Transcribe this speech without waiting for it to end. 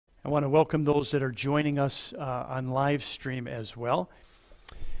I want to welcome those that are joining us on live stream as well.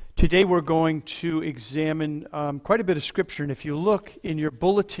 Today we're going to examine quite a bit of Scripture, and if you look in your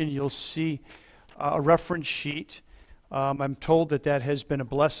bulletin, you'll see a reference sheet. I'm told that has been a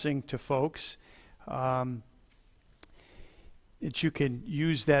blessing to folks, that you can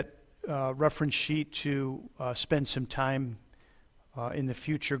use that reference sheet to spend some time in the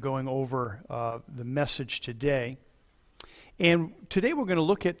future going over the message today. And today we're going to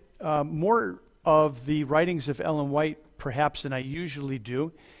look at more of the writings of Ellen White, perhaps, than I usually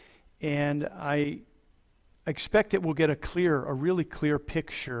do. And I expect that we'll get a really clear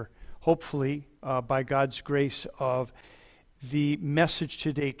picture, hopefully, by God's grace, of the message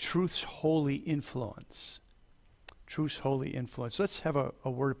today, Truth's Holy Influence. Truth's Holy Influence. Let's have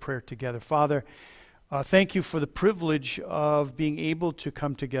a word of prayer together. Father, thank you for the privilege of being able to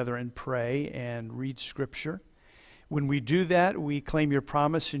come together and pray and read Scripture. When we do that, we claim your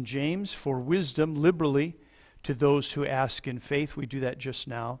promise in James for wisdom liberally to those who ask in faith. We do that just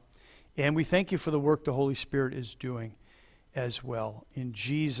now. And we thank you for the work the Holy Spirit is doing as well. In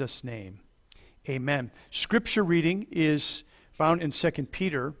Jesus' name, amen. Scripture reading is found in 2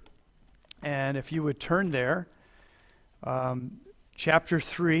 Peter. And if you would turn there, chapter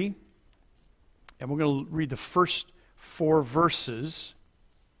 3, and we're going to read the first 4 verses.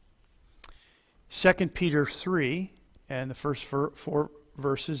 2 Peter 3. And the first 4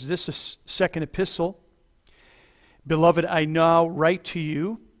 verses. This is second epistle. Beloved, I now write to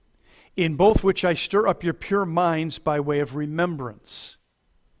you, in both which I stir up your pure minds by way of remembrance,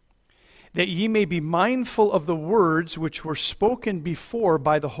 that ye may be mindful of the words which were spoken before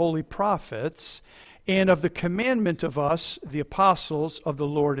by the holy prophets, and of the commandment of us, the apostles of the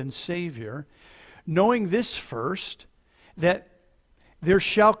Lord and Savior, knowing this first, that there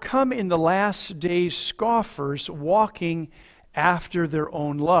shall come in the last days scoffers walking after their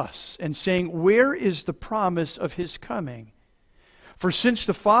own lusts, and saying, where is the promise of his coming? For since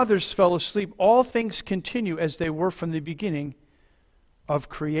the fathers fell asleep, all things continue as they were from the beginning of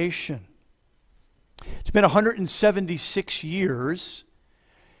creation. It's been 176 years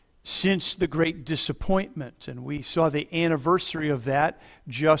since the Great Disappointment, and we saw the anniversary of that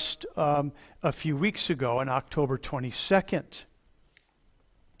just a few weeks ago on October 22nd.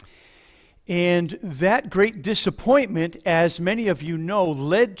 And that great disappointment, as many of you know,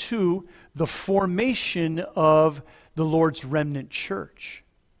 led to the formation of the Lord's remnant church,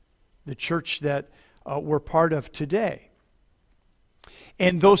 the church that we're part of today.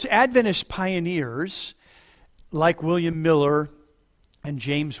 And those Adventist pioneers, like William Miller and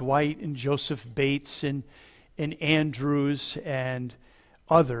James White and Joseph Bates and Andrews and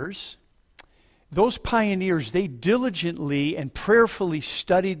others, those pioneers, they diligently and prayerfully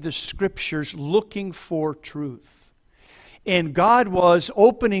studied the Scriptures looking for truth. And God was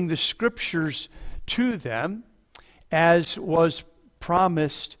opening the Scriptures to them, as was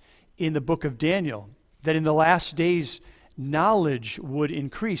promised in the book of Daniel, that in the last days knowledge would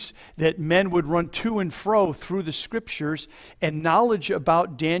increase, that men would run to and fro through the Scriptures, and knowledge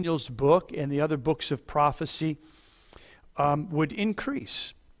about Daniel's book and the other books of prophecy would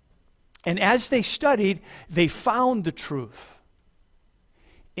increase. And as they studied, they found the truth.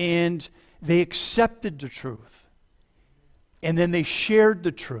 And they accepted the truth. And then they shared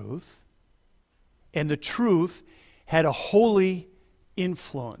the truth. And the truth had a holy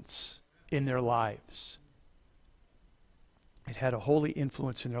influence in their lives. It had a holy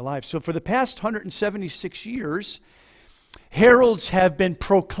influence in their lives. So for the past 176 years, heralds have been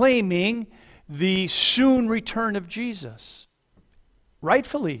proclaiming the soon return of Jesus.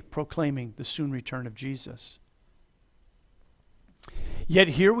 Rightfully proclaiming the soon return of Jesus. Yet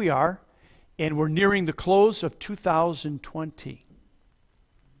here we are, and we're nearing the close of 2020.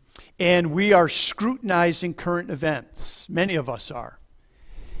 And we are scrutinizing current events. Many of us are.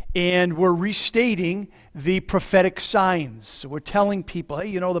 And we're restating the prophetic signs. So we're telling people,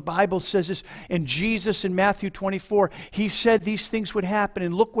 hey, the Bible says this, and Jesus in Matthew 24, he said these things would happen,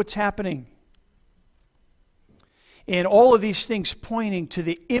 and look what's happening. And all of these things pointing to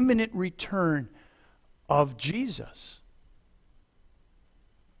the imminent return of Jesus.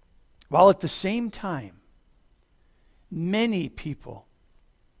 While at the same time, many people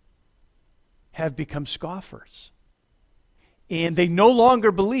have become scoffers. And they no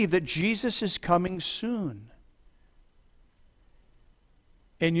longer believe that Jesus is coming soon.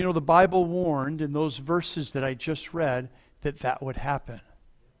 And the Bible warned in those verses that I just read that would happen.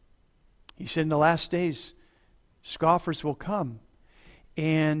 He said in the last days, scoffers will come,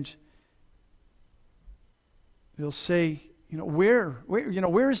 and they'll say, where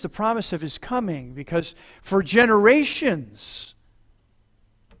is the promise of his coming? Because for generations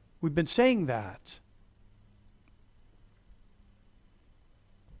We've been saying that.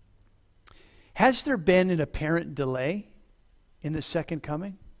 Has there been an apparent delay in the second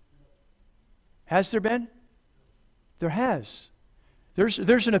coming? Has there been? There has.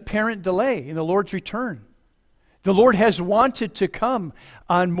 There's an apparent delay in the Lord's return. The Lord has wanted to come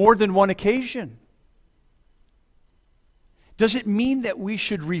on more than one occasion. Does it mean that we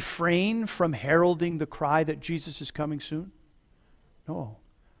should refrain from heralding the cry that Jesus is coming soon? No,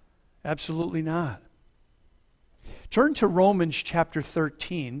 absolutely not. Turn to Romans chapter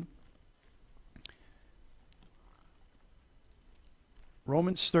 13.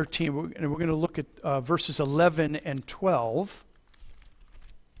 Romans 13, and we're going to look at verses 11 and 12.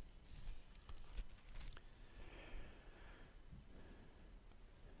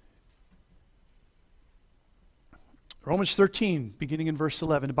 Romans 13, beginning in verse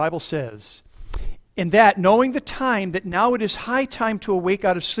 11, the Bible says, "In that, knowing the time, that now it is high time to awake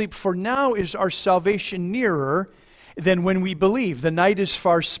out of sleep, for now is our salvation nearer than when we believe. The night is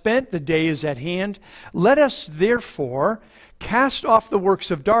far spent, the day is at hand. Let us therefore cast off the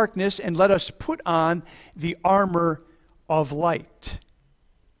works of darkness, and let us put on the armor of light."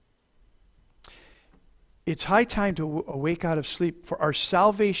 It's high time to awake out of sleep, for our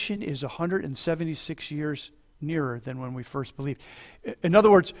salvation is 176 years nearer than when we first believed. In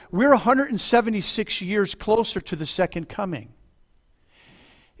other words, we're 176 years closer to the second coming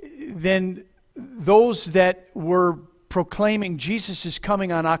than those that were proclaiming Jesus is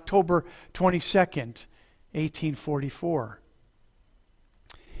coming on October 22nd, 1844.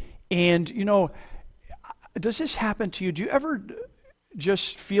 And, you know, does this happen to you? Do you ever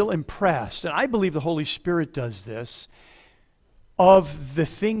just feel impressed, and I believe the Holy Spirit does this, of the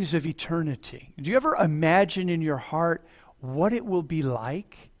things of eternity? Do you ever imagine in your heart what it will be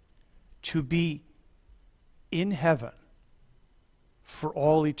like to be in heaven for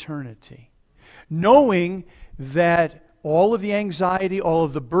all eternity? Knowing that all of the anxiety, all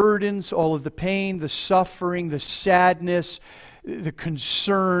of the burdens, all of the pain, the suffering, the sadness, the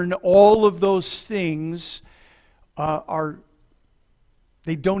concern, all of those things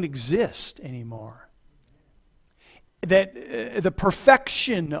they don't exist anymore. That the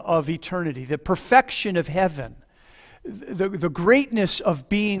perfection of eternity, the perfection of heaven, the greatness of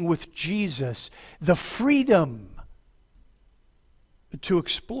being with Jesus, the freedom to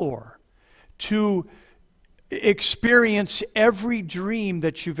explore, to experience every dream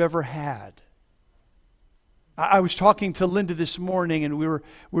that you've ever had. I was talking to Linda this morning, and we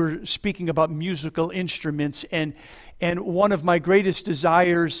were speaking about musical instruments, and one of my greatest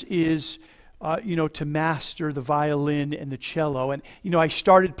desires is to master the violin and the cello. And, I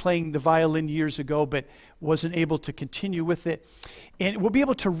started playing the violin years ago, but wasn't able to continue with it. And we'll be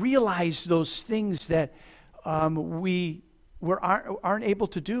able to realize those things that we aren't able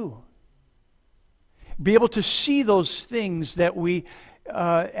to do. Be able to see those things that we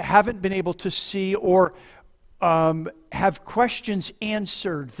haven't been able to see, or have questions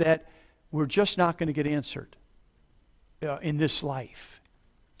answered that we're just not going to get answered in this life.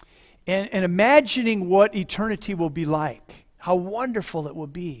 And imagining what eternity will be like, how wonderful it will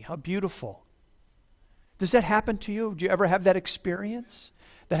be, how beautiful. Does that happen to you? Do you ever have that experience?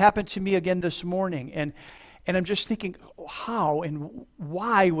 That happened to me again this morning. And I'm just thinking, how and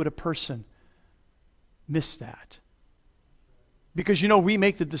why would a person miss that? Because, we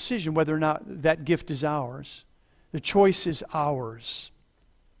make the decision whether or not that gift is ours. The choice is ours.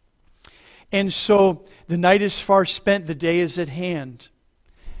 And so, the night is far spent, the day is at hand.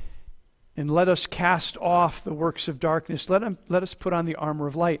 And let us cast off the works of darkness. Let us put on the armor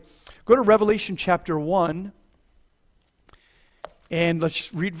of light. Go to Revelation chapter 1, and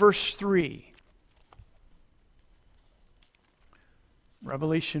let's read verse 3.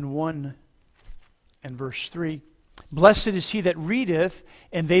 Revelation 1 and verse 3. "Blessed is he that readeth,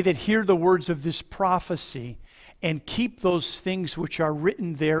 and they that hear the words of this prophecy, and keep those things which are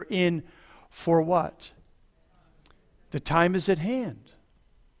written therein, for what? The time is at hand."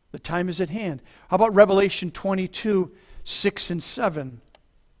 The time is at hand. How about Revelation 22, 6 and 7?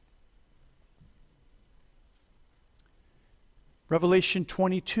 Revelation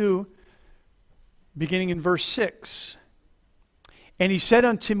 22, beginning in verse 6. "And he said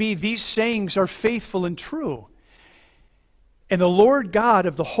unto me, These sayings are faithful and true. And the Lord God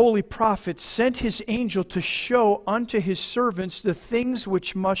of the holy prophets sent his angel to show unto his servants the things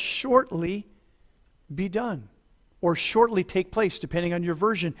which must shortly be done." Or shortly take place, depending on your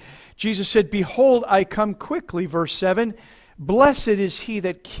version. Jesus said, "Behold, I come quickly," verse 7. "Blessed is he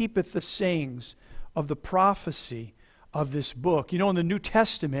that keepeth the sayings of the prophecy of this book." In the New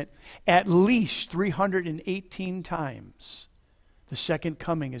Testament, at least 318 times, The second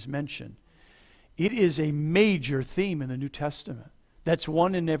coming is mentioned. It is a major theme in the New Testament. That's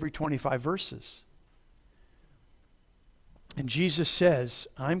one in every 25 verses. And Jesus says,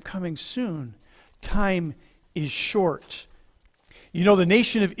 I'm coming soon. Time is short. You know, the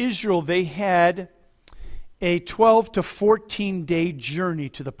nation of Israel, they had a 12 to 14 day journey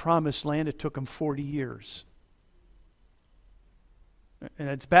to the promised land. It took them 40 years. And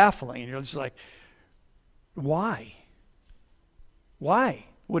it's baffling. You're just like, why? Why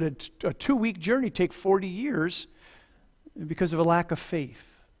would a 2-week journey take 40 years? Because of a lack of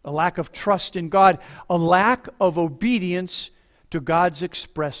faith, a lack of trust in God, a lack of obedience to God's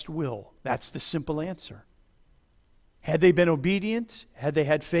expressed will. That's the simple answer. Had they been obedient, had they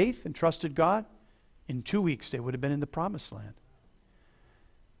had faith and trusted God, in 2 weeks they would have been in the promised land.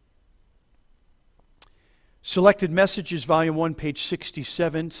 Selected Messages, Volume 1, page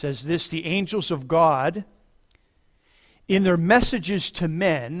 67 says this: the angels of God, in their messages to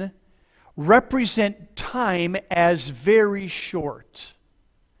men, represent time as very short.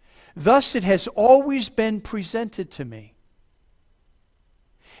 Thus it has always been presented to me.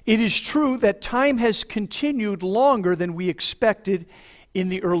 It is true that time has continued longer than we expected in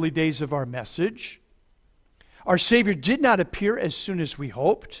the early days of our message. Our Savior did not appear as soon as we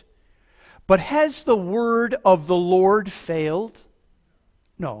hoped. But has the word of the Lord failed?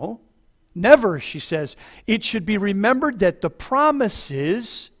 No, never, she says. It should be remembered that the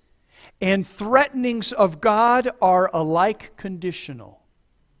promises and threatenings of God are alike conditional.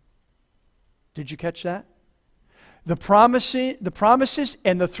 Did you catch that? The promises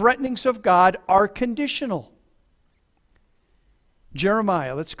and the threatenings of God are conditional.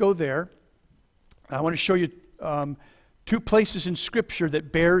 Jeremiah, let's go there. I want to show you 2 places in Scripture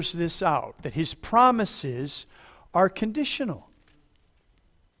that bears this out, that His promises are conditional.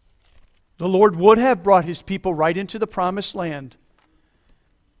 The Lord would have brought His people right into the promised land.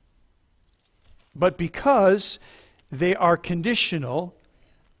 But because they are conditional,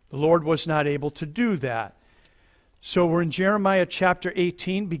 the Lord was not able to do that. So we're in Jeremiah chapter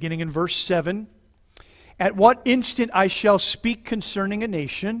 18, beginning in verse 7. At what instant I shall speak concerning a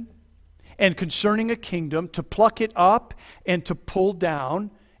nation and concerning a kingdom, to pluck it up and to pull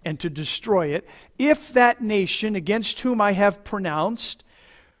down and to destroy it, if that nation against whom I have pronounced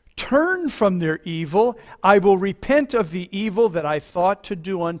turn from their evil, I will repent of the evil that I thought to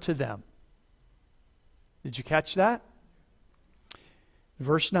do unto them. Did you catch that?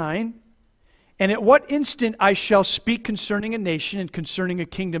 Verse 9. And at what instant I shall speak concerning a nation and concerning a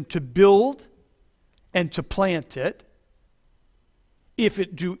kingdom, to build and to plant it, if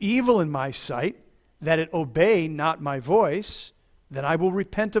it do evil in my sight, that it obey not my voice, then I will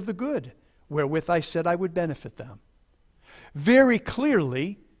repent of the good wherewith I said I would benefit them. Very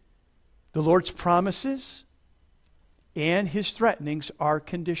clearly, the Lord's promises and His threatenings are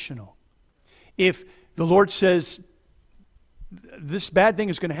conditional. If the Lord says, this bad thing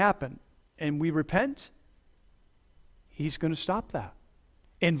is going to happen, and we repent, He's going to stop that.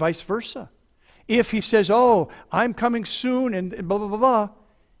 And vice versa. If He says, oh, I'm coming soon, and blah, blah, blah, blah,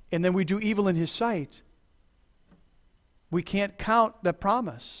 and then we do evil in His sight, we can't count that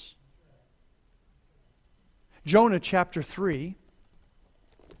promise. Jonah chapter 3.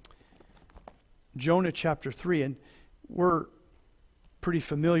 Jonah chapter 3, and we're pretty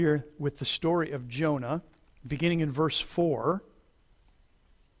familiar with the story of Jonah, beginning in verse 4.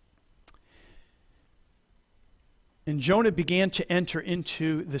 And Jonah began to enter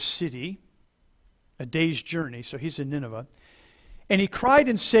into the city, a day's journey, so he's in Nineveh. And he cried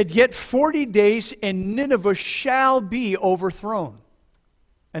and said, yet 40 days and Nineveh shall be overthrown.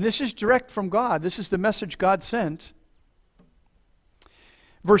 And this is direct from God. This is the message God sent.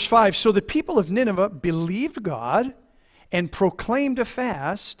 Verse 5, so the people of Nineveh believed God and proclaimed a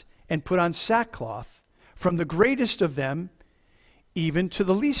fast and put on sackcloth, from the greatest of them even to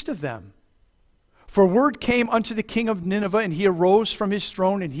the least of them. For word came unto the king of Nineveh, and he arose from his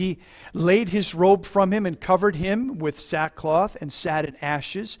throne, and he laid his robe from him, and covered him with sackcloth, and sat in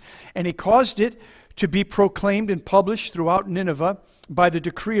ashes. And he caused it to be proclaimed and published throughout Nineveh by the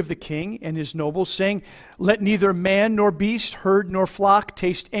decree of the king and his nobles, saying, let neither man nor beast, herd nor flock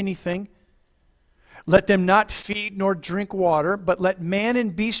taste anything. Let them not feed nor drink water, but let man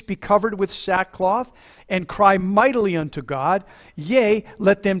and beast be covered with sackcloth, and cry mightily unto God. Yea,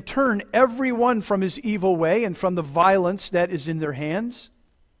 let them turn every one from his evil way, and from the violence that is in their hands.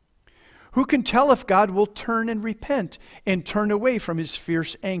 Who can tell if God will turn and repent, and turn away from His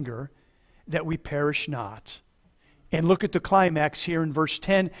fierce anger, that we perish not? And look at the climax here in verse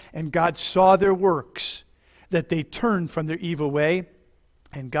 10. And God saw their works, that they turned from their evil way,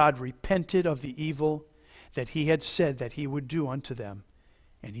 and God repented of the evil that he had said that he would do unto them,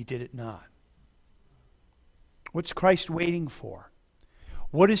 and he did it not. What's Christ waiting for?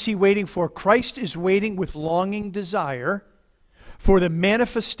 What is he waiting for? Christ is waiting with longing desire for the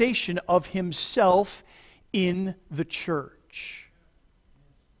manifestation of himself in the church.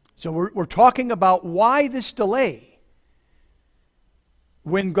 So we're talking about why this delay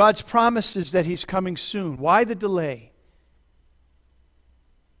when God's promise is that he's coming soon. Why the delay?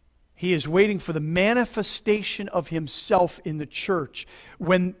 He is waiting for the manifestation of himself in the church,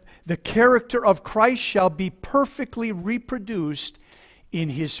 when the character of Christ shall be perfectly reproduced in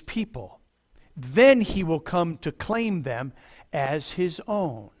his people. Then he will come to claim them as his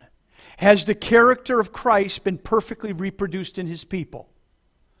own. Has the character of Christ been perfectly reproduced in his people?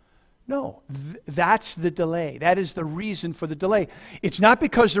 No. That's the delay. That is the reason for the delay. It's not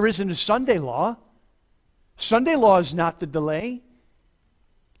because there isn't a Sunday law. Sunday law is not the delay.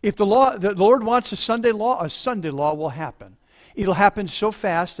 If the Lord wants a Sunday law will happen. It'll happen so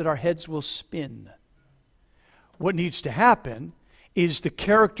fast that our heads will spin. What needs to happen is the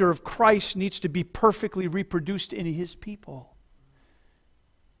character of Christ needs to be perfectly reproduced in his people.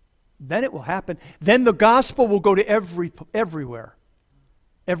 Then it will happen. Then the gospel will go to everywhere.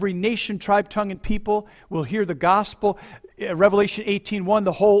 Every nation, tribe, tongue, and people will hear the gospel. Revelation 18:1,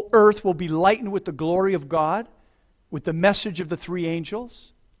 the whole earth will be lightened with the glory of God, with the message of the three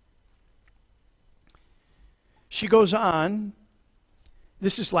angels. She goes on.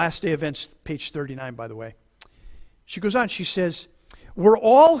 This is Last Day Events, page 39, by the way. She goes on, she says, "Were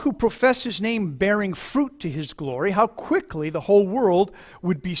all who profess his name bearing fruit to his glory, how quickly the whole world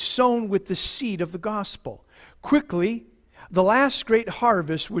would be sown with the seed of the gospel. Quickly, the last great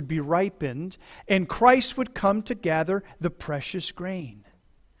harvest would be ripened, and Christ would come to gather the precious grain."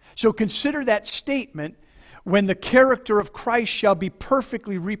 So consider that statement, when the character of Christ shall be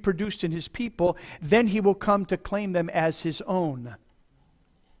perfectly reproduced in his people, then he will come to claim them as his own.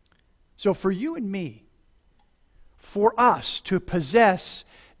 So for you and me, for us to possess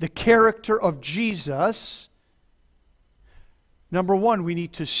the character of Jesus, number one, we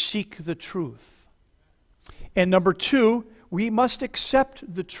need to seek the truth. And number two, we must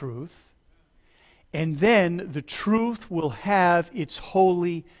accept the truth. And then the truth will have its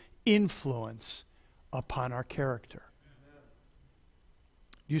holy influence upon our character.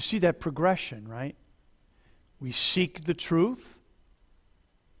 You see that progression, right? We seek the truth.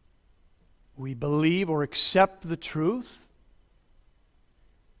 We believe or accept the truth.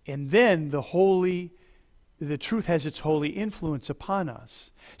 And then the truth has its holy influence upon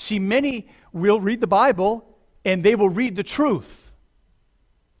us. See, many will read the Bible and they will read the truth.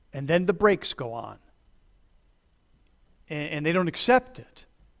 And then the brakes go on. And they don't accept it.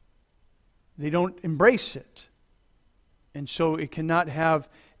 They don't embrace it. And so it cannot have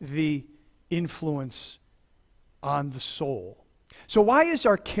the influence on the soul. So why is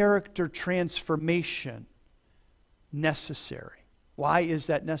our character transformation necessary? Why is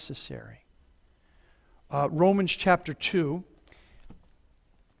that necessary? Romans chapter 2.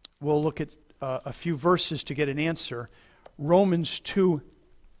 We'll look at a few verses to get an answer. Romans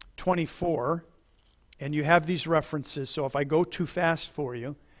 2:24. And you have these references, so if I go too fast for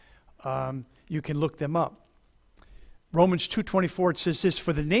you, you can look them up. Romans 2:24, it says this,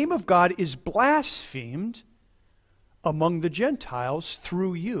 "For the name of God is blasphemed among the Gentiles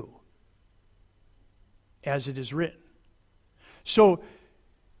through you, as it is written." So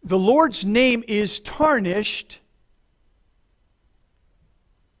the Lord's name is tarnished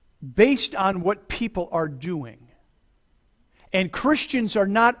based on what people are doing. And Christians are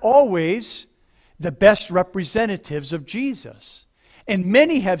not always the best representatives of Jesus. And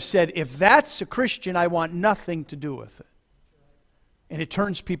many have said, if that's a Christian, I want nothing to do with it. And it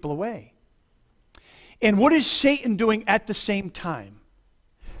turns people away. And what is Satan doing at the same time?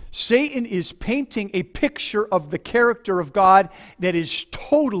 Satan is painting a picture of the character of God that is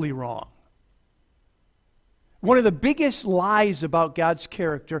totally wrong. One of the biggest lies about God's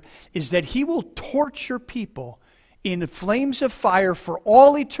character is that he will torture people in flames of fire for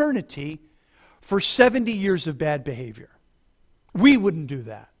all eternity for 70 years of bad behavior. We wouldn't do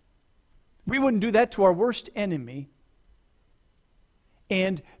that. We wouldn't do that to our worst enemy.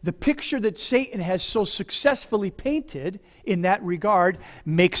 And the picture that Satan has so successfully painted in that regard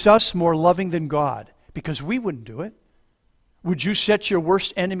makes us more loving than God, because we wouldn't do it. Would you set your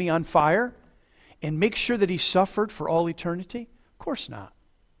worst enemy on fire and make sure that he suffered for all eternity? Of course not.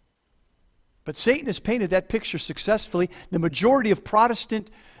 But Satan has painted that picture successfully. The majority of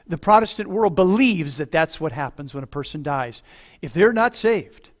the Protestant world believes that that's what happens when a person dies. If they're not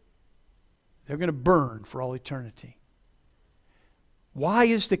saved, they're going to burn for all eternity. Why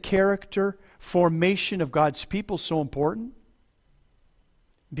is the character formation of God's people so important?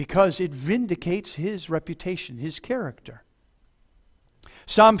 Because it vindicates His reputation, His character.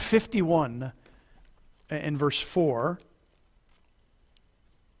 Psalm 51 and verse 4.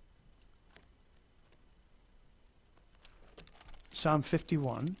 Psalm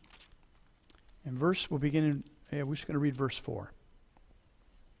 51 and we'll begin in, we're just going to read verse 4.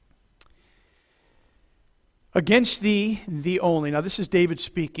 Against thee only. Now this is David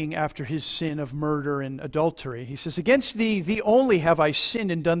speaking after his sin of murder and adultery. He says, against thee only have I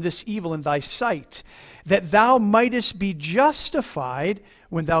sinned and done this evil in thy sight, that thou mightest be justified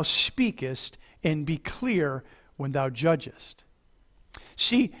when thou speakest, and be clear when thou judgest.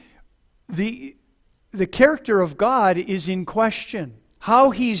 See, the character of God is in question. How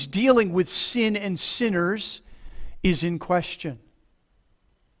He's dealing with sin and sinners is in question.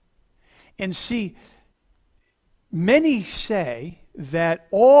 And see, many say that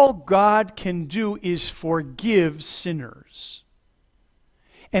all God can do is forgive sinners.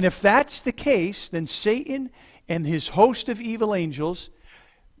 And if that's the case, then Satan and his host of evil angels,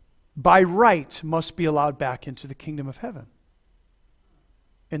 by right, must be allowed back into the kingdom of heaven.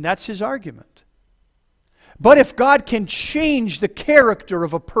 And that's his argument. But if God can change the character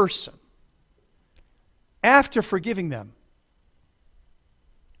of a person after forgiving them,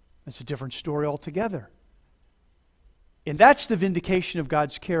 that's a different story altogether. And that's the vindication of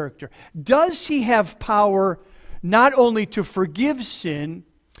God's character. Does He have power not only to forgive sin,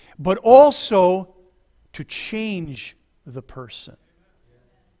 but also to change the person?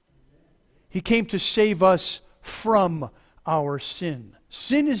 He came to save us from our sin.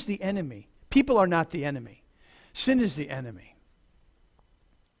 Sin is the enemy. People are not the enemy. Sin is the enemy.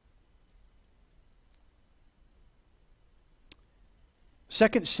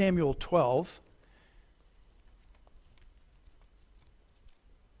 Second Samuel 12.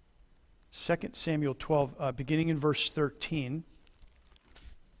 2 Samuel 12, beginning in verse 13.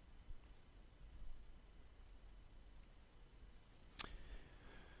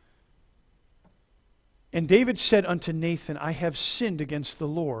 And David said unto Nathan, I have sinned against the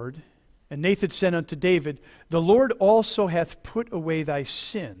Lord. And Nathan said unto David, the Lord also hath put away thy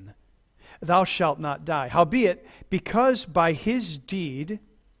sin. Thou shalt not die. Howbeit, because by his deed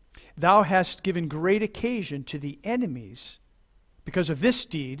thou hast given great occasion to the enemies, because of this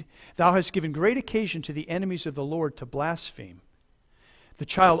deed, thou hast given great occasion to the enemies of the Lord to blaspheme. The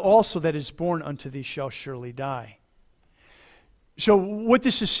child also that is born unto thee shall surely die. So what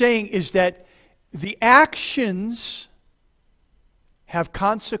this is saying is that the actions have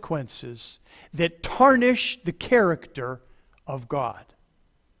consequences that tarnish the character of God.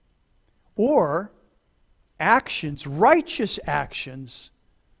 Or actions, righteous actions,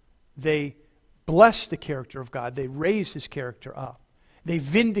 they bless the character of God. They raise His character up. They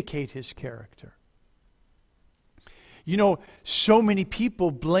vindicate His character. You know, so many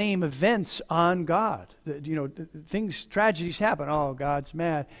people blame events on God. You know, tragedies happen. Oh, God's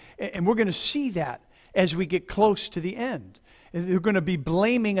mad. And we're going to see that as we get close to the end. They're going to be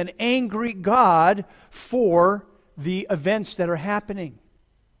blaming an angry God for the events that are happening.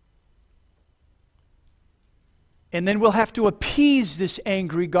 And then we'll have to appease this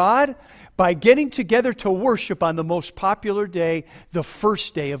angry God by getting together to worship on the most popular day, the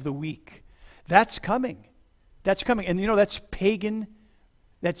first day of the week. That's coming. That's coming. And you know, that's pagan.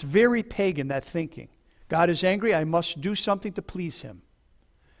 That's very pagan, that thinking. God is angry, I must do something to please Him.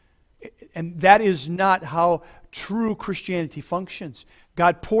 And that is not how true Christianity functions.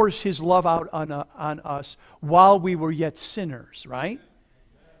 God pours His love out on us while we were yet sinners, right?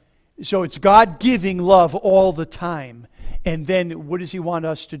 So it's God giving love all the time. And then what does He want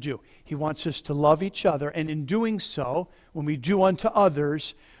us to do? He wants us to love each other. And in doing so, when we do unto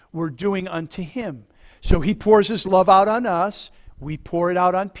others, we're doing unto Him. So He pours His love out on us. We pour it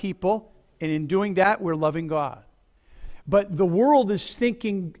out on people. And in doing that, we're loving God. But the world is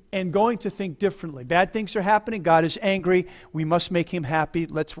thinking and going to think differently. Bad things are happening. God is angry. We must make Him happy.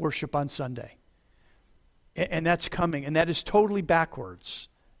 Let's worship on Sunday. And that's coming. And that is totally backwards.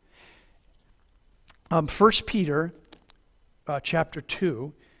 1 Peter chapter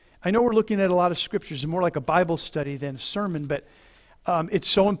 2. I know we're looking at a lot of scriptures. It's more like a Bible study than a sermon, but it's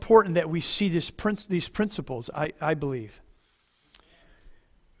so important that we see these principles, I believe.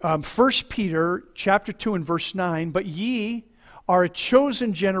 1 Peter chapter 2 and verse 9, but ye are a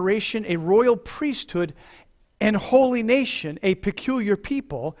chosen generation, a royal priesthood, and holy nation, a peculiar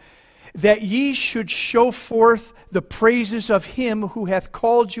people, that ye should show forth the praises of Him who hath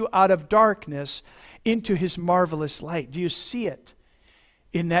called you out of darkness into His marvelous light. Do you see it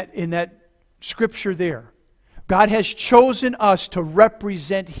in that scripture there? God has chosen us to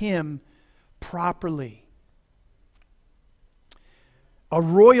represent Him properly. A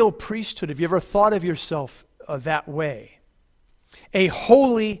royal priesthood. Have you ever thought of yourself that way? A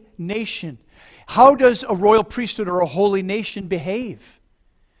holy nation. How does a royal priesthood or a holy nation behave?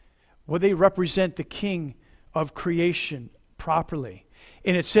 Well, they represent the King of creation properly.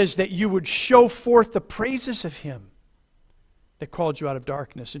 And it says that you would show forth the praises of Him that called you out of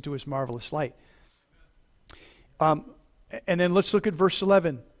darkness into His marvelous light. And then let's look at verse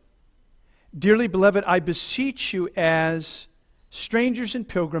 11. Dearly beloved, I beseech you as strangers and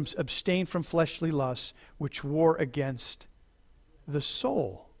pilgrims, abstain from fleshly lusts which war against the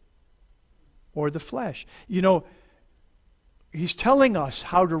soul or the flesh. You know, He's telling us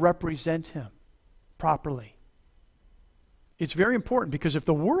how to represent Him properly. It's very important, because if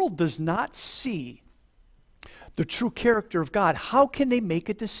the world does not see the true character of God, how can they make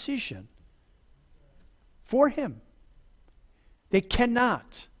a decision for Him? They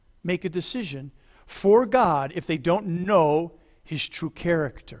cannot make a decision for God if they don't know His true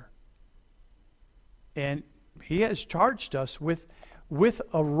character. And He has charged us with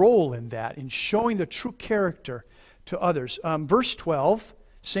a role in that, in showing the true character to others. Verse 12,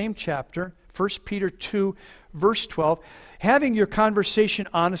 same chapter, 1 Peter 2, verse 12, having your conversation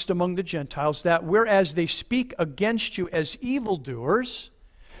honest among the Gentiles, that whereas they speak against you as evildoers,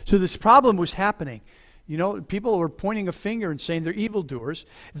 so this problem was happening. You know, people were pointing a finger and saying they're evildoers.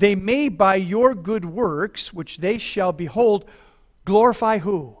 They may by your good works, which they shall behold, glorify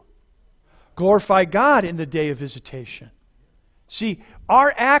who? Glorify God in the day of visitation. See,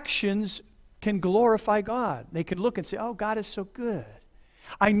 our actions can glorify God. They can look and say, oh, God is so good.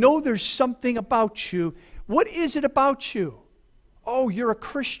 I know there's something about you. What is it about you? Oh, you're a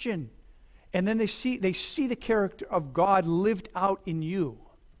Christian. And then they see the character of God lived out in you.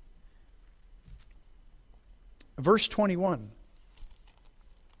 Verse 21.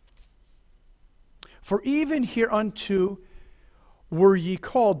 For even hereunto were ye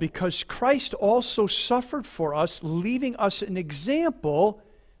called, because Christ also suffered for us, leaving us an example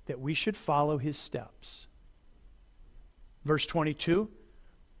that we should follow His steps. Verse 22.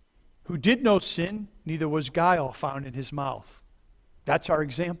 Who did no sin, neither was guile found in His mouth. That's our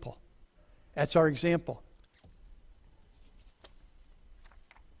example. That's our example.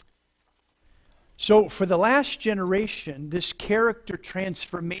 So for the last generation, this character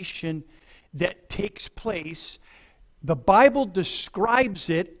transformation that takes place, the Bible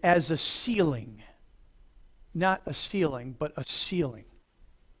describes it as a sealing. Not a ceiling, but a sealing.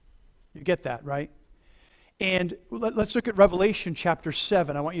 You get that, right? And let's look at Revelation chapter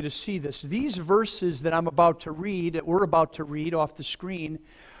 7. I want you to see this. These verses that I'm about to read, that we're about to read off the screen,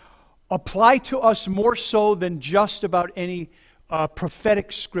 apply to us more so than just about any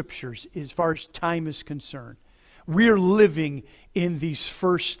prophetic scriptures as far as time is concerned. We're living in these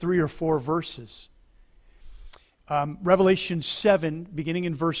first 3 or 4 verses. Revelation 7, beginning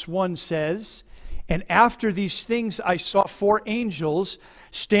in verse 1, says, and after these things I saw 4 angels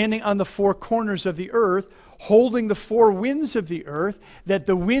standing on the 4 corners of the earth, holding the 4 winds of the earth, that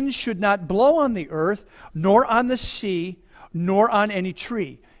the wind should not blow on the earth, nor on the sea, nor on any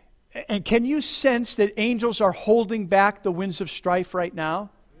tree. And can you sense that angels are holding back the winds of strife right now?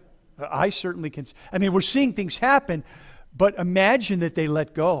 I certainly can. I mean, we're seeing things happen, but imagine that they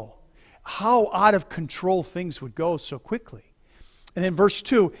let go. How out of control things would go so quickly. And then verse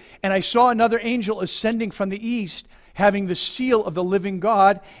 2, and I saw another angel ascending from the east, having the seal of the living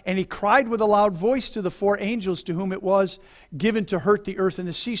God, and he cried with a loud voice to the 4 angels to whom it was given to hurt the earth and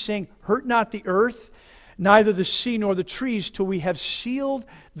the sea, saying, hurt not the earth, neither the sea nor the trees, till we have sealed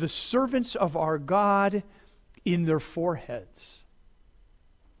the servants of our God in their foreheads.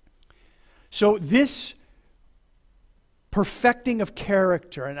 So this perfecting of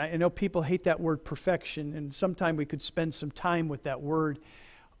character, and I know people hate that word perfection, and sometime we could spend some time with that word.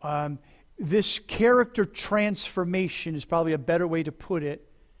 This character transformation is probably a better way to put it.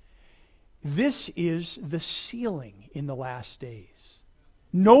 This is the sealing in the last days.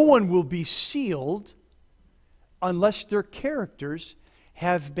 No one will be sealed unless their characters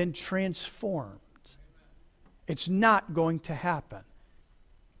have been transformed. It's not going to happen.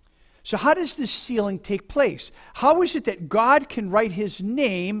 So how does this sealing take place? How is it that God can write His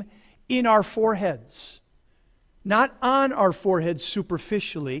name in our foreheads? Not on our foreheads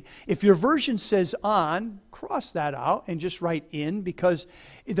superficially. If your version says on, cross that out and just write in, because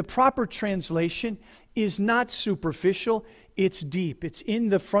the proper translation is not superficial, it's deep. It's in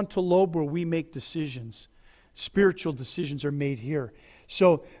the frontal lobe where we make decisions. Spiritual decisions are made here.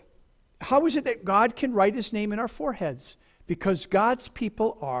 So how is it that God can write His name in our foreheads? Because God's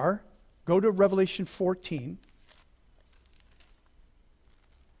people are, go to Revelation 14.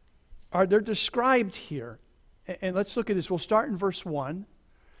 they're described here. And let's look at this. We'll start in verse 1.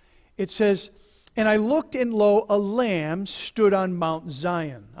 It says, "And I looked, and lo, a lamb stood on Mount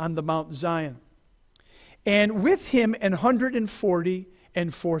Zion, on the Mount Zion. And with him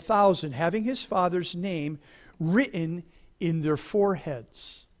 144,000, having his father's name written in their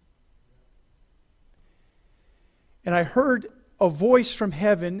foreheads. And I heard a voice from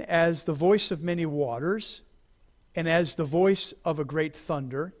heaven as the voice of many waters, and as the voice of a great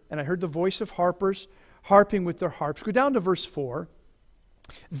thunder. And I heard the voice of harpers harping with their harps." Go down to verse 4.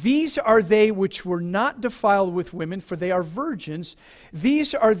 "These are they which were not defiled with women, for they are virgins.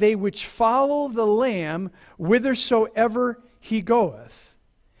 These are they which follow the Lamb whithersoever he goeth.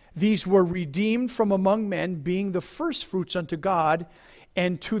 These were redeemed from among men, being the firstfruits unto God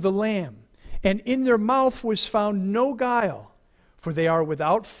and to the Lamb. And in their mouth was found no guile, for they are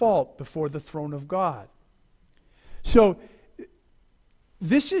without fault before the throne of God." So,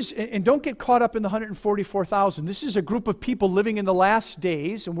 this is, and don't get caught up in the 144,000. This is a group of people living in the last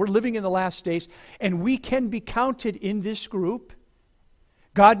days, and we're living in the last days, and we can be counted in this group.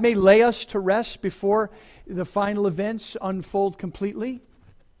 God may lay us to rest before the final events unfold completely,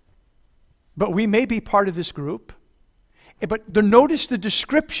 but we may be part of this group. But notice the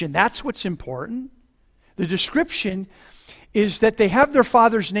description. That's what's important. The description is that they have their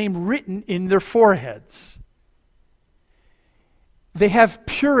Father's name written in their foreheads. They have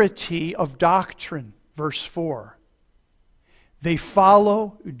purity of doctrine, verse 4. They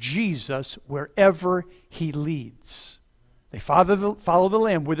follow Jesus wherever he leads. They follow the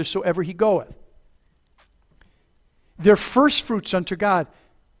Lamb whithersoever he goeth. They're firstfruits unto God.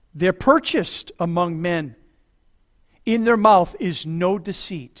 They're purchased among men. In their mouth is no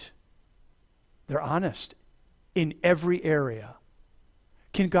deceit. They're honest in every area.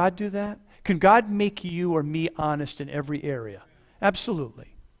 Can God do that? Can God make you or me honest in every area?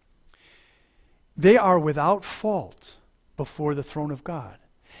 Absolutely. They are without fault before the throne of God.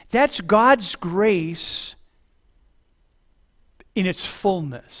 That's God's grace in its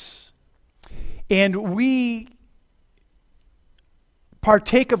fullness. And we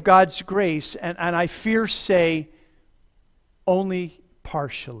partake of God's grace, and I fear say only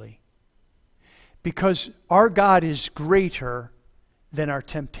partially. Because our God is greater than our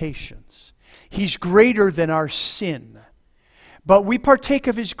temptations. He's greater than our sin. But we partake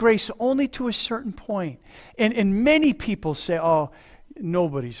of his grace only to a certain point. And many people say, "Oh,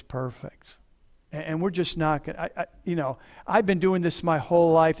 nobody's perfect. And we're just not going to, I've been doing this my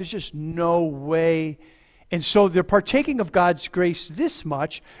whole life. There's just no way." And so they're partaking of God's grace this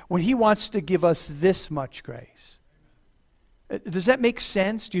much when he wants to give us this much grace. Does that make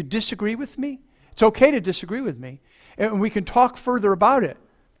sense? Do you disagree with me? It's okay to disagree with me. And we can talk further about it.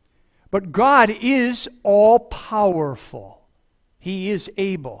 But God is all-powerful. He is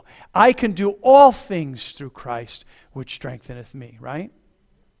able. I can do all things through Christ, which strengtheneth me, right?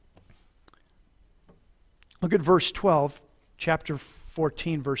 Look at verse 12, chapter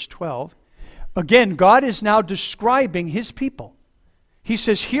 14, verse 12. Again, God is now describing his people. He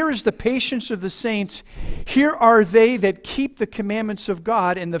says, "Here is the patience of the saints. Here are they that keep the commandments of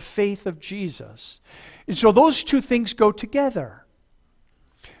God and the faith of Jesus." And so those two things go together.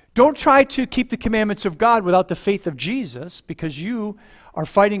 Don't try to keep the commandments of God without the faith of Jesus, because you are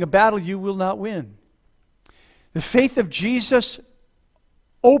fighting a battle you will not win. The faith of Jesus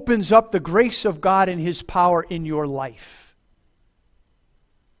opens up the grace of God and his power in your life.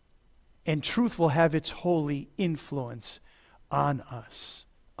 And truth will have its holy influence on us,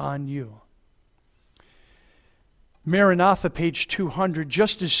 on you. Maranatha, page 200,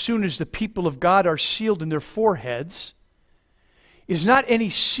 "Just as soon as the people of God are sealed in their foreheads, is not any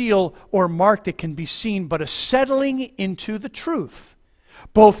seal or mark that can be seen, but a settling into the truth,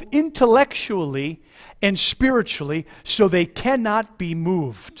 both intellectually and spiritually, so they cannot be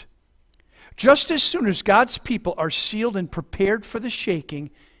moved. Just as soon as God's people are sealed and prepared for the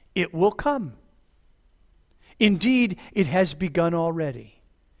shaking, it will come. Indeed, it has begun already.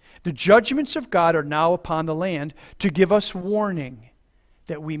 The judgments of God are now upon the land to give us warning,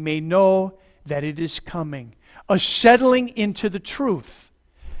 that we may know that it is coming." A settling into the truth.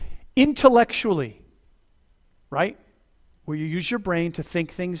 Intellectually, right? Where you use your brain to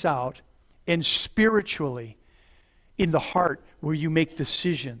think things out. And spiritually, in the heart, where you make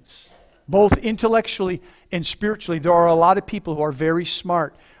decisions. Both intellectually and spiritually. There are a lot of people who are very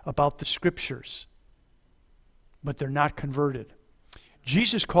smart about the Scriptures, but they're not converted.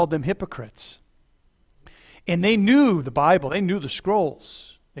 Jesus called them hypocrites. And they knew the Bible. They knew the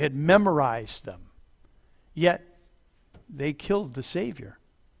scrolls. They had memorized them. Yet, they killed the Savior.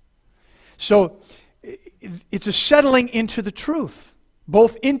 So, it's a settling into the truth,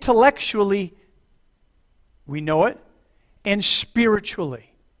 both intellectually, we know it, and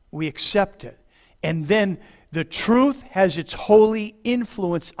spiritually, we accept it. And then the truth has its holy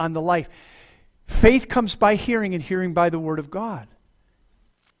influence on the life. Faith comes by hearing, and hearing by the Word of God.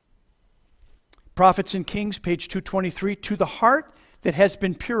 Prophets and Kings, page 223, to the heart that has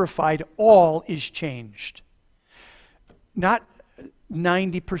been purified, all is changed. Not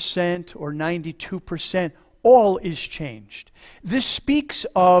 90% or 92%, all is changed. This speaks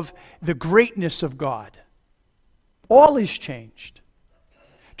of the greatness of God. All is changed.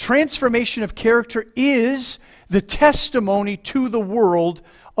 Transformation of character is the testimony to the world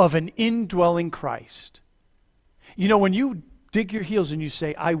of an indwelling Christ. You know, when you dig your heels and you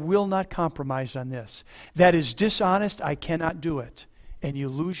say, I will not compromise on this, that is dishonest, I cannot do it, and you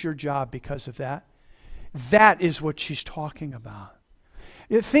lose your job because of that, that is what she's talking about.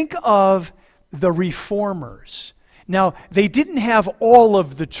 Think of the reformers. Now, they didn't have all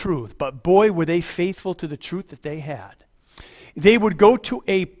of the truth, but boy, were they faithful to the truth that they had. They would go to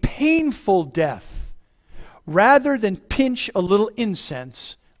a painful death rather than pinch a little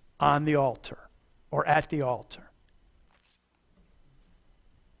incense on the altar or at the altar.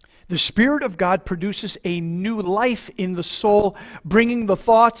 The Spirit of God produces a new life in the soul, bringing the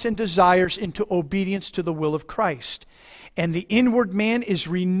thoughts and desires into obedience to the will of Christ. And the inward man is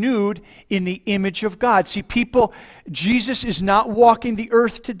renewed in the image of God. See, people, Jesus is not walking the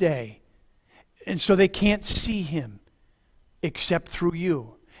earth today, and so they can't see Him except through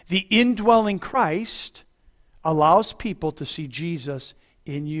you. The indwelling Christ allows people to see Jesus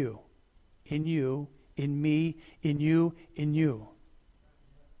in you, in me, in you, in you.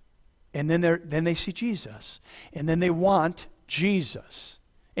 And then they see Jesus. And then they want Jesus.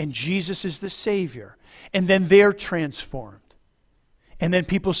 And Jesus is the Savior. And then they're transformed. And then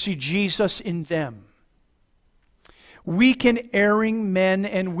people see Jesus in them. Weak and erring men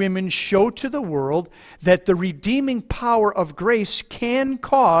and women show to the world that the redeeming power of grace can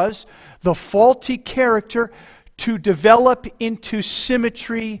cause the faulty character to develop into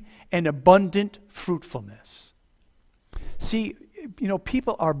symmetry and abundant fruitfulness. See, you know,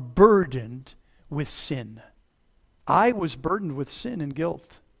 people are burdened with sin. I was burdened with sin and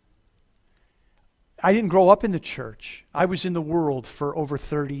guilt. I didn't grow up in the church. I was in the world for over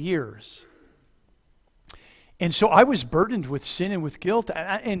 30 years. And so I was burdened with sin and with guilt,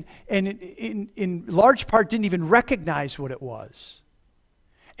 and in large part didn't even recognize what it was.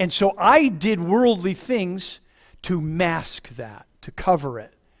 And so I did worldly things to mask that, to cover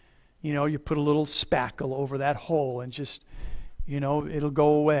it. You know, you put a little spackle over that hole and just, you know, it'll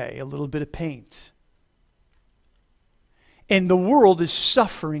go away, a little bit of paint. And the world is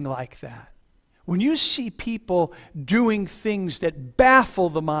suffering like that. When you see people doing things that baffle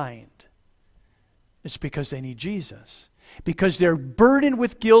the mind, it's because they need Jesus. Because they're burdened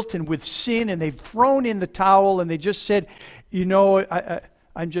with guilt and with sin, and they've thrown in the towel, and they just said, you know,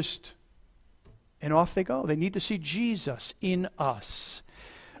 I'm just, and off they go. They need to see Jesus in us.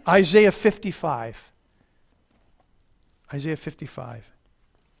 Isaiah 55. Isaiah 55.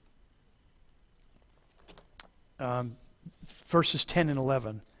 Verses 10 and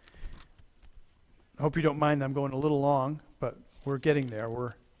 11. I hope you don't mind that I'm going a little long, but we're getting there.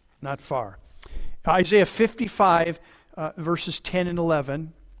 We're not far. Isaiah 55, verses 10 and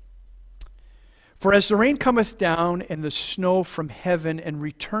 11. For as the rain cometh down, and the snow from heaven, and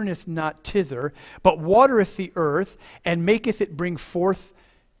returneth not thither, but watereth the earth, and maketh it bring forth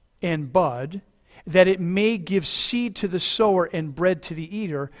and bud, that it may give seed to the sower and bread to the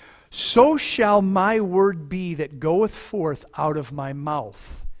eater, so shall my word be that goeth forth out of my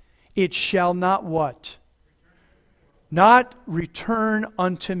mouth. It shall not what? Not return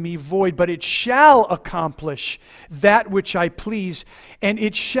unto me void, but it shall accomplish that which I please, and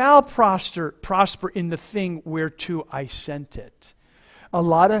it shall prosper in the thing whereto I sent it. A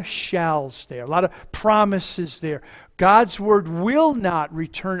lot of shalls there, a lot of promises there. God's word will not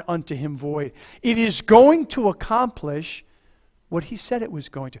return unto him void. It is going to accomplish what he said it was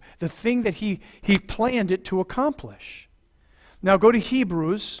going to, the thing that he planned it to accomplish. Now go to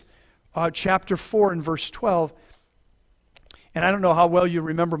Hebrews chapter 4 and verse 12. And I don't know how well you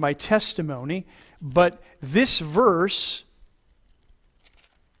remember my testimony, but this verse,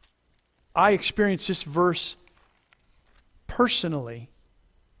 I experienced this verse personally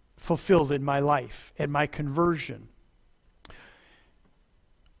fulfilled in my life, at my conversion.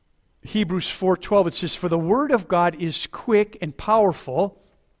 Hebrews 4:12, it says, for the word of God is quick and powerful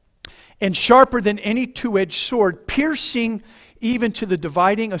and sharper than any two-edged sword, piercing even to the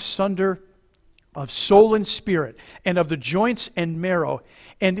dividing asunder of soul and spirit, and of the joints and marrow,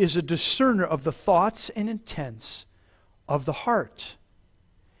 and is a discerner of the thoughts and intents of the heart.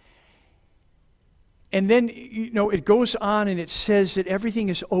 And then, it goes on and it says that everything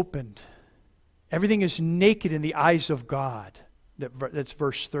is opened. Everything is naked in the eyes of God. That's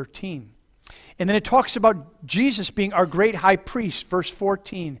verse 13. And then it talks about Jesus being our great high priest, verse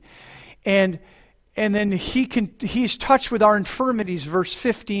 14. And then he's touched with our infirmities, verse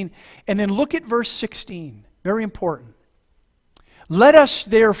 15. And then look at verse 16. Very important. Let us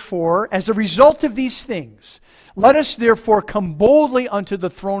therefore, as a result of these things, let us therefore come boldly unto the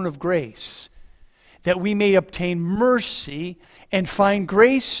throne of grace, that we may obtain mercy and find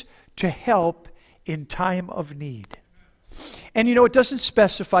grace to help in time of need. And it doesn't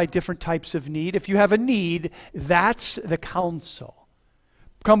specify different types of need. If you have a need, that's the counsel.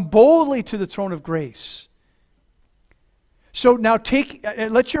 Come boldly to the throne of grace. So now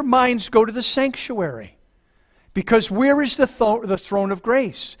let your minds go to the sanctuary. Because where is the throne of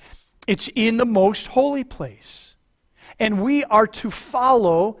grace? It's in the most holy place. And we are to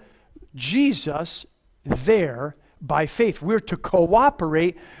follow Jesus there by faith. We're to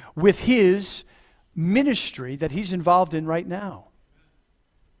cooperate with his ministry that he's involved in right now.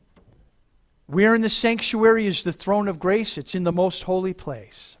 Where in the sanctuary is the throne of grace? It's in the most holy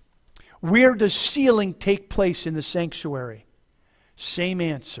place. Where does sealing take place in the sanctuary? Same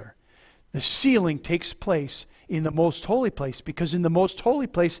answer. The sealing takes place in the most holy place, because in the most holy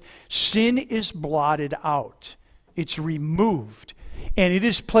place, sin is blotted out. It's removed. And it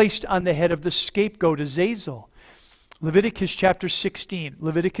is placed on the head of the scapegoat, Azazel. Leviticus chapter 16,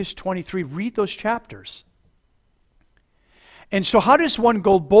 Leviticus 23. Read those chapters. And so how does one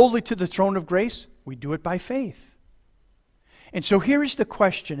go boldly to the throne of grace? We do it by faith. And so here is the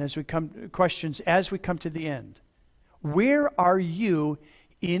question as we come to the end. Where are you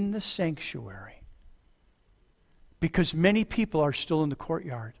in the sanctuary? Because many people are still in the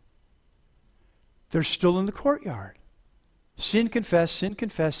courtyard. They're still in the courtyard. Sin, confess, sin,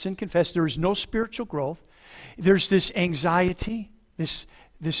 confess, sin, confess. There is no spiritual growth. There's this anxiety, this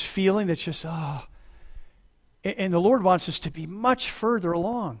feeling that's just, And the Lord wants us to be much further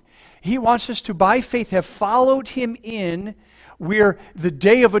along. He wants us to, by faith, have followed him in where the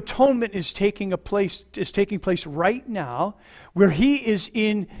Day of Atonement is taking place right now, where he is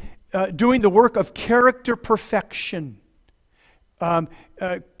in doing the work of character perfection,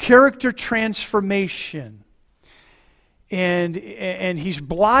 character transformation, and he's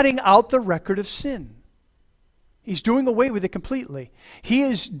blotting out the record of sin. He's doing away with it completely. He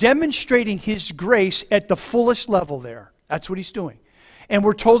is demonstrating his grace at the fullest level there. That's what he's doing. And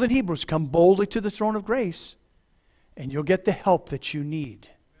we're told in Hebrews, come boldly to the throne of grace, and you'll get the help that you need.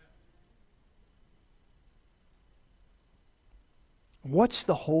 What's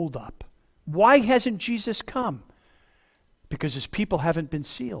the holdup? Why hasn't Jesus come? Because his people haven't been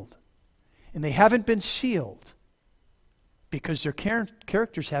sealed. And they haven't been sealed because their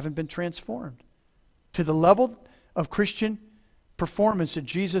characters haven't been transformed to the level of Christian performance that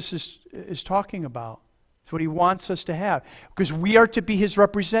Jesus is talking about. It's what he wants us to have. Because we are to be his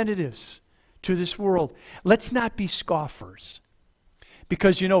representatives to this world. Let's not be scoffers.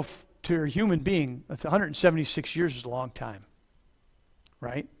 Because, to a human being, 176 years is a long time.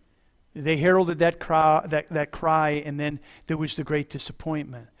 Right? They heralded that cry, and then there was the great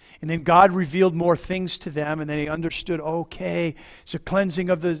disappointment. And then God revealed more things to them, and then they understood, okay, it's a cleansing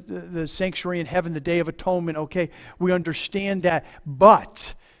of the sanctuary in heaven, the Day of Atonement. Okay, we understand that.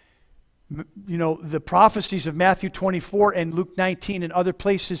 But, the prophecies of Matthew 24 and Luke 19 and other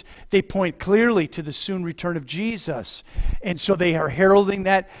places, they point clearly to the soon return of Jesus. And so they are heralding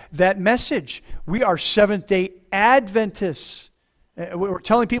that message. We are Seventh-day Adventists. We're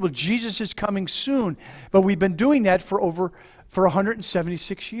telling people Jesus is coming soon, but we've been doing that for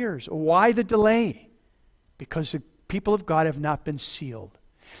 176 years. Why the delay? Because the people of God have not been sealed.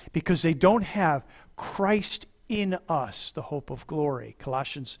 Because they don't have Christ in us, the hope of glory.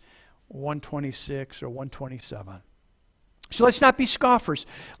 Colossians 1:26 or 1:27. So let's not be scoffers.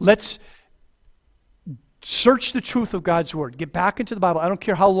 Let's search the truth of God's word. Get back into the Bible. I don't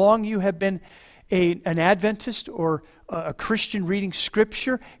care how long you have been an Adventist or a Christian reading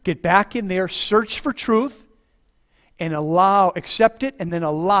Scripture. Get back in there, search for truth, and accept it, and then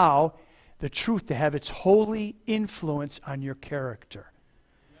allow the truth to have its holy influence on your character.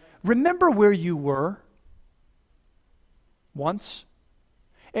 Remember where you were once.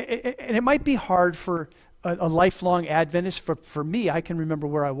 And it might be hard for a lifelong Adventist. For me, I can remember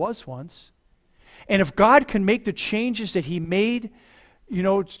where I was once. And if God can make the changes that he made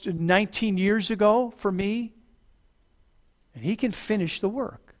 19 years ago for me, and he can finish the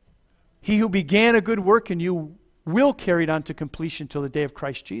work. He who began a good work in you will carry it on to completion till the day of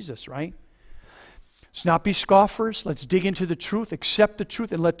Christ Jesus, right? Let's not be scoffers. Let's dig into the truth, accept the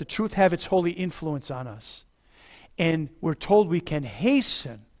truth, and let the truth have its holy influence on us. And we're told we can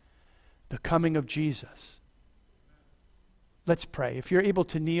hasten the coming of Jesus. Let's pray. If you're able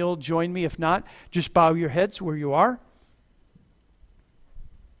to kneel, join me. If not, just bow your heads where you are.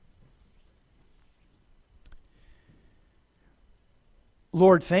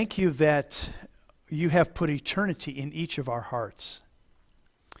 Lord, thank you that you have put eternity in each of our hearts,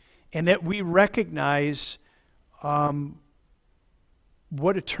 and that we recognize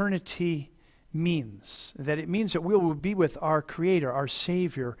what eternity means, that it means that we will be with our Creator, our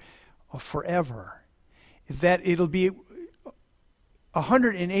Savior, forever, that it'll be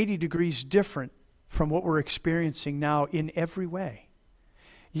 180 degrees different from what we're experiencing now in every way.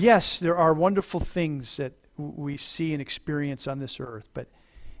 Yes, there are wonderful things that we see and experience on this earth, but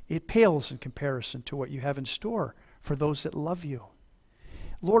it pales in comparison to what you have in store for those that love you.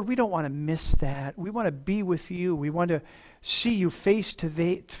 Lord, we don't want to miss that. We want to be with you. We want to see you face to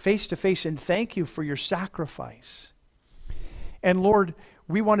face and thank you for your sacrifice. And Lord,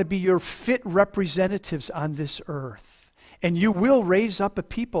 we want to be your fit representatives on this earth. And you will raise up a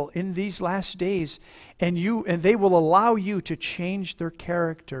people in these last days, and they will allow you to change their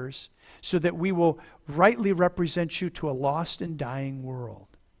characters so that we will rightly represent you to a lost and dying world.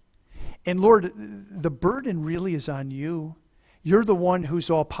 And Lord, the burden really is on you. You're the one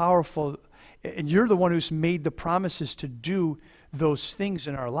who's all-powerful, and you're the one who's made the promises to do those things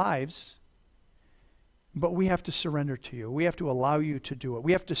in our lives. But we have to surrender to you. We have to allow you to do it.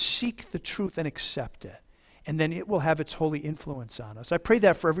 We have to seek the truth and accept it. And then it will have its holy influence on us. I pray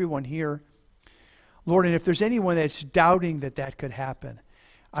that for everyone here. Lord, and if there's anyone that's doubting that that could happen,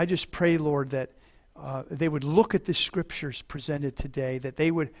 I just pray, Lord, that they would look at the scriptures presented today, that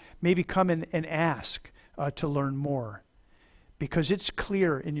they would maybe come and ask to learn more. Because it's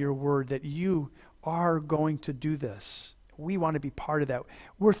clear in your word that you are going to do this. We want to be part of that.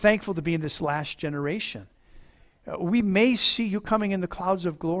 We're thankful to be in this last generation. We may see you coming in the clouds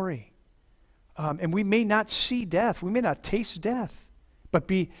of glory. And we may not see death. We may not taste death, but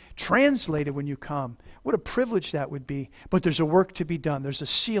be translated when you come. What a privilege that would be. But there's a work to be done. There's a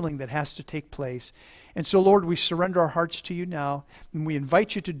sealing that has to take place. And so, Lord, we surrender our hearts to you now, and we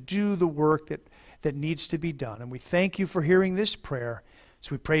invite you to do the work that needs to be done. And we thank you for hearing this prayer.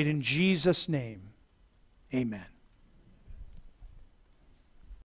 So we pray it in Jesus' name. Amen.